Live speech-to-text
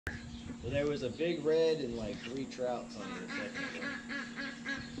Well, there was a big red and like 3 trouts on the second one.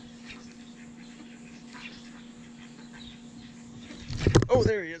 Oh,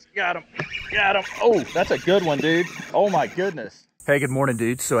 there he is. Got him. Got him. Oh, that's a good one, dude. Oh my goodness. Hey, good morning,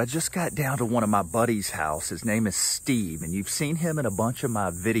 dude. So I just got down to one of my buddies' house. His name is Steve, and you've seen him in a bunch of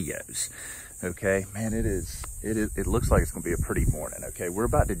my videos. Okay, man, it looks like it's gonna be a pretty morning. Okay, we're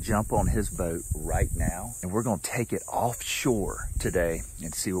about to jump on his boat right now, and we're gonna take it offshore today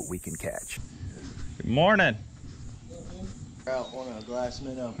and see what we can catch. Good morning. Out on a glass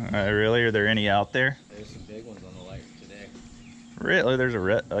minnow. Really? Are there any out there? There's some big ones on the lake today. Really? There's a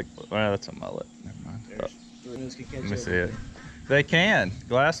red, like, well, that's a mullet. Never mind. There's three minnows can catch Let me see everything. it. They can.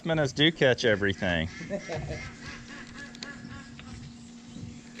 Glass minnows do catch everything.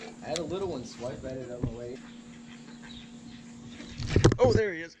 I had a little one swipe at it on the way. Oh,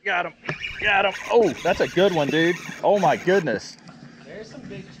 there he is. Got him. Got him. Oh, that's a good one, dude. Oh my goodness. There's some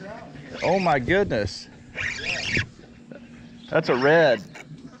big trout here. Oh my goodness. Yeah. That's a red.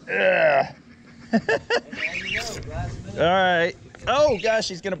 Yeah. And now you know, glass minnow. All right. Oh gosh,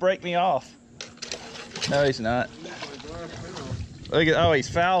 he's gonna break me off. No, he's not. Look at, oh, he's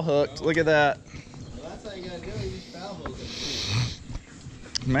foul hooked. Look at that. Well, that's how you gotta do it. Use foul hook.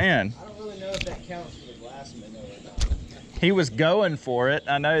 Man, I don't really know if that counts for the glass minnow or not. he was going for it.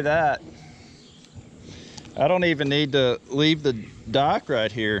 I know that. I don't even need to leave the dock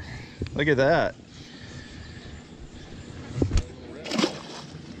right here. Look at that.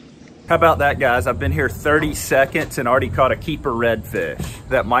 How about that, guys? I've been here 30 seconds and already caught a keeper redfish.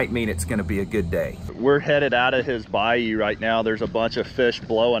 That might mean it's gonna be a good day. We're headed out of his bayou right now. There's a bunch of fish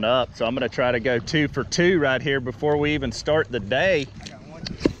blowing up, so I'm gonna try to go 2 for 2 right here before we even start the day.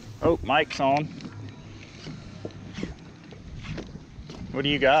 Oh, mic's on. What do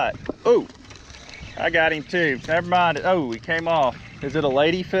you got? Oh, I got him too. Never mind. Oh, he came off. Is it a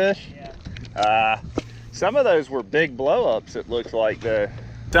ladyfish? Yeah. Some of those were big blow-ups, it looks like, though.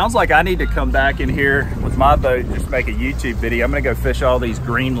 Sounds like I need to come back in here with my boat and just make a YouTube video. I'm gonna go fish all these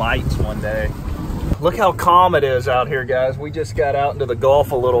green lights one day. Look how calm it is out here, guys. We just got out into the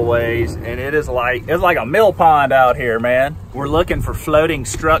Gulf a little ways, and it's like a mill pond out here, man. We're looking for floating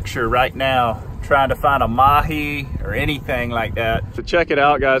structure right now, trying to find a mahi or anything like that. So check it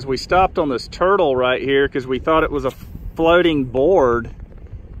out, guys. We stopped on this turtle right here because we thought it was a floating board,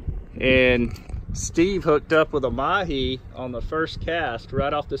 and Steve hooked up with a mahi on the first cast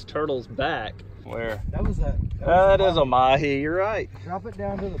right off this turtle's back. Where? That was a. That is a mahi, you're right. Drop it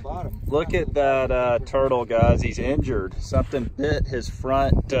down to the bottom. Look at that turtle, guys. He's injured. Something bit his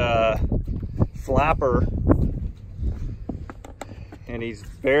front flapper, and he's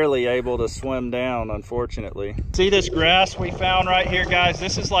barely able to swim down, unfortunately. See this grass we found right here, guys?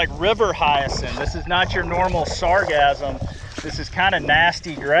 This is like river hyacinth. This is not your normal sargassum. This is kind of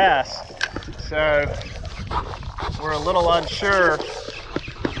nasty grass. So we're a little unsure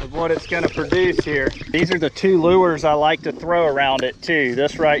of what it's going to produce here. These are the 2 lures I like to throw around it too.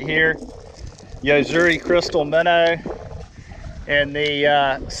 This right here, Yo-Zuri crystal minnow, and the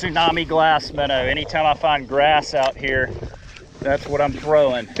tsunami glass minnow. Anytime I find grass out here, that's what I'm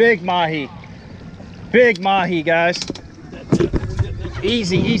throwing. Big mahi, guys.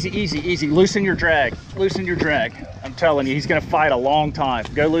 Easy, easy, easy, easy. Loosen your drag, loosen your drag. I'm telling you, he's gonna fight a long time.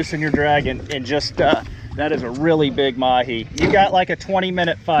 Go loosen your drag and just, that is a really big mahi. You got like a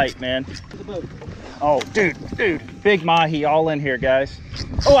 20-minute fight, man. Oh, dude, big mahi all in here, guys.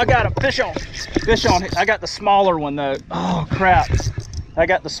 Oh, I got him, fish on. I got the smaller one though. Oh crap, I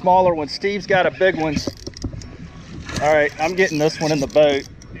got the smaller one. Steve's got a big one. All right, I'm getting this one in the boat.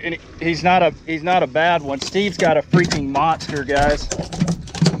 And he's not a bad one. Steve's got a freaking monster, guys.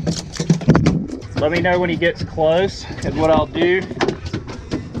 Let me know when he gets close, and what I'll do,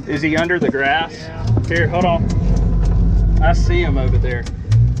 is he under the grass? Yeah. Here, hold on. I see him over there.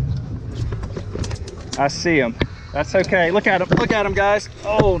 I see him. That's okay. Look at him, guys.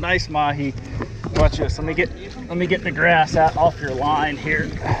 Oh, nice mahi. Watch this. Let me get the grass out off your line here.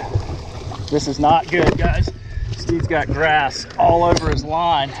 This is not good, guys. Steve's got grass all over his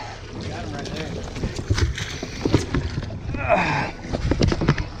line. Got him right there.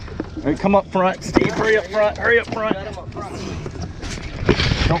 All right, come up front, Steve. Hurry up front. Got him up front.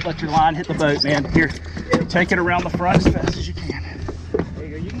 Don't let your line hit the boat, man. Here, take it around the front as fast as you can. There you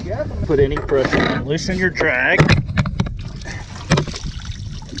go. You can get him. Put any pressure on. Loosen your drag.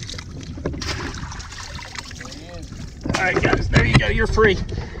 All right, guys. There you go. You're free.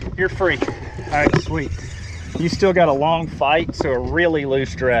 You're free. All right, sweet. You still got a long fight, so a really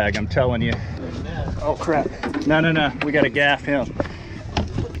loose drag, I'm telling you. Oh, crap. No. We got to gaff him.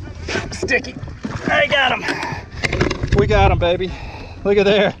 Sticky. I got him. We got him, baby. Look at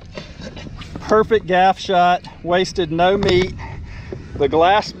there. perfect gaff shot, wasted no meat. The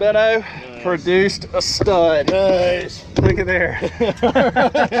glass minnow produced a stud. Nice. Look at there.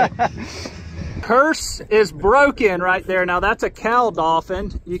 Curse is broken right there. Now that's a cow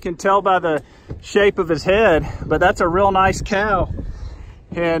dolphin. You can tell by the shape of his head, but that's a real nice cow.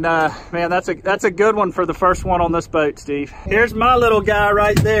 And man, that's a good one for the first one on this boat, Steve. Here's my little guy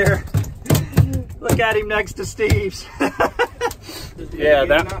right there. Look at him next to Steve's. Yeah,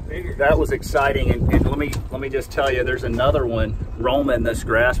 that was exciting. And let me just tell you, there's another one roaming this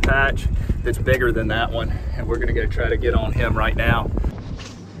grass patch that's bigger than that one, and we're gonna go try to get on him right now.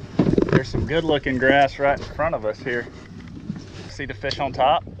 There's some good looking grass right in front of us here. See the fish on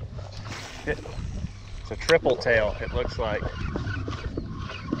top? It's a triple tail, it looks like.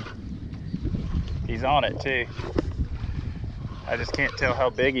 He's on it too. I just can't tell how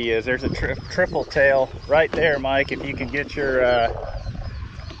big he is. There's a triple tail right there, Mike, if you can get your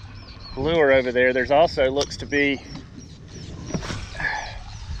lure over there. There's also looks to be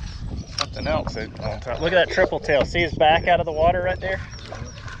something else on top. Look at that triple tail. See his back out of the water right there?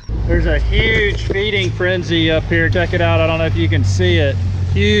 There's a huge feeding frenzy up here. Check it out. I don't know if you can see it.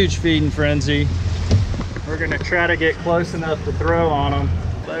 Huge feeding frenzy. We're gonna try to get close enough to throw on them.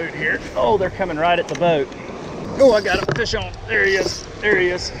 Boat here. Oh, they're coming right at the boat. Oh, I got a fish on. There he is. There he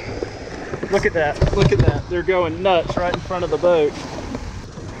is. Look at that. Look at that. They're going nuts right in front of the boat.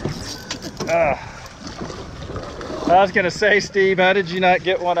 I was gonna say, Steve, how did you not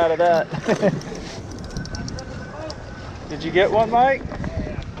get one out of that? Did you get one, Mike?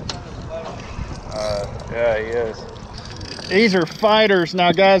 Yeah, he is. These are fighters.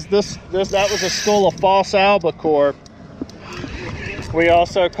 Now, guys, that was a school of false albacore. We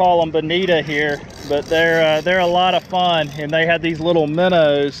also call them bonita here, but they're a lot of fun, and they had these little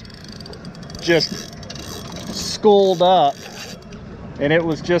minnows just schooled up, and it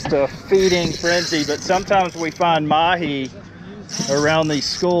was just a feeding frenzy. But sometimes we find mahi around these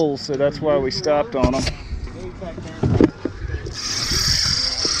schools, so that's why we stopped on them.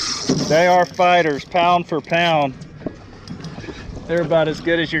 They are fighters, pound for pound. They're about as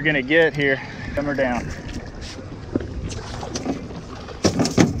good as you're gonna get here. Come her down.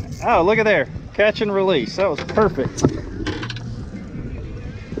 Oh, look at there. Catch and release. That was perfect.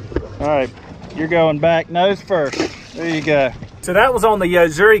 All right, you're going back nose first. There you go. So that was on the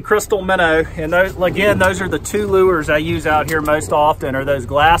Yo-Zuri Crystal Minnow, and those, again, those are the two lures I use out here most often, are those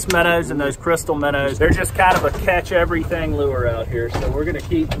glass minnows and those crystal minnows. They're just kind of a catch everything lure out here, so we're gonna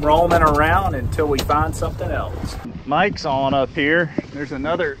keep roaming around until we find something else. Mike's on up here. There's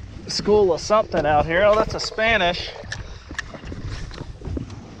another school of something out here. Oh, that's a Spanish.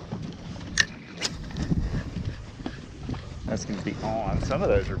 That's gonna be on. Some of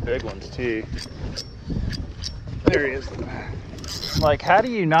those are big ones too. There he is. Like, how do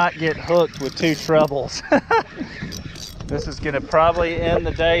you not get hooked with two trebles? This is gonna probably end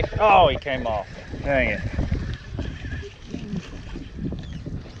the day. Oh, he came off. Dang it.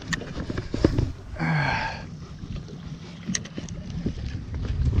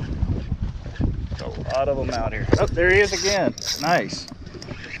 A lot of them out here. Oh, there he is again. Nice.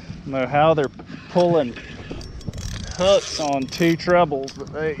 I don't know how they're pulling hooks on two trebles,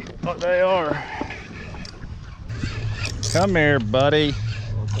 but they are. Come here, buddy.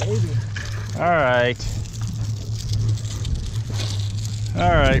 All right. All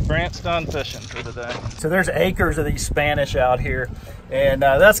right, Brant's done fishing for today. So there's acres of these Spanish out here, and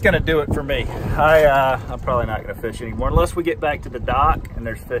that's gonna do it for me. I'm probably not gonna fish anymore unless we get back to the dock and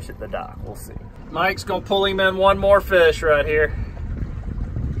there's fish at the dock. We'll see. Mike's gonna pull him in one more fish right here.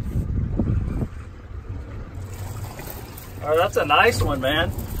 Oh, that's a nice one,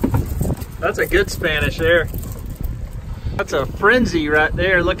 man. That's a good Spanish there. That's a frenzy right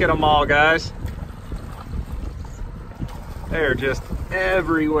there. Look at them all, guys. They're just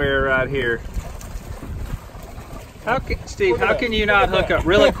everywhere right here. Steve, how can you not hook up?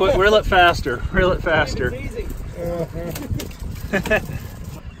 Reel it quick, reel it faster, reel it faster.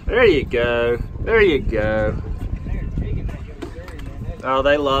 There you go. There you go. Oh,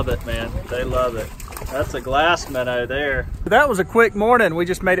 they love it, man. They love it. That's a glass minnow there. That was a quick morning. We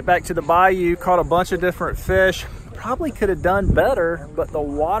just made it back to the bayou, caught a bunch of different fish. Probably could have done better, but the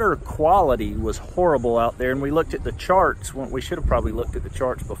water quality was horrible out there. And we looked at the charts. We should have probably looked at the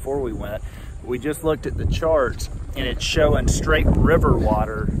charts before we went. We just looked at the charts, and it's showing straight river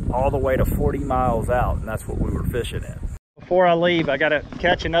water all the way to 40 miles out, and that's what we were fishing in. Before I leave, I gotta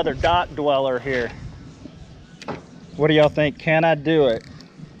catch another dock dweller here. What do y'all think? Can I do it?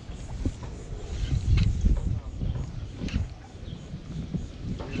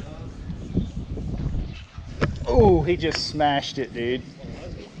 Oh, he just smashed it, dude.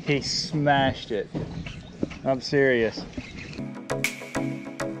 He smashed it. I'm serious.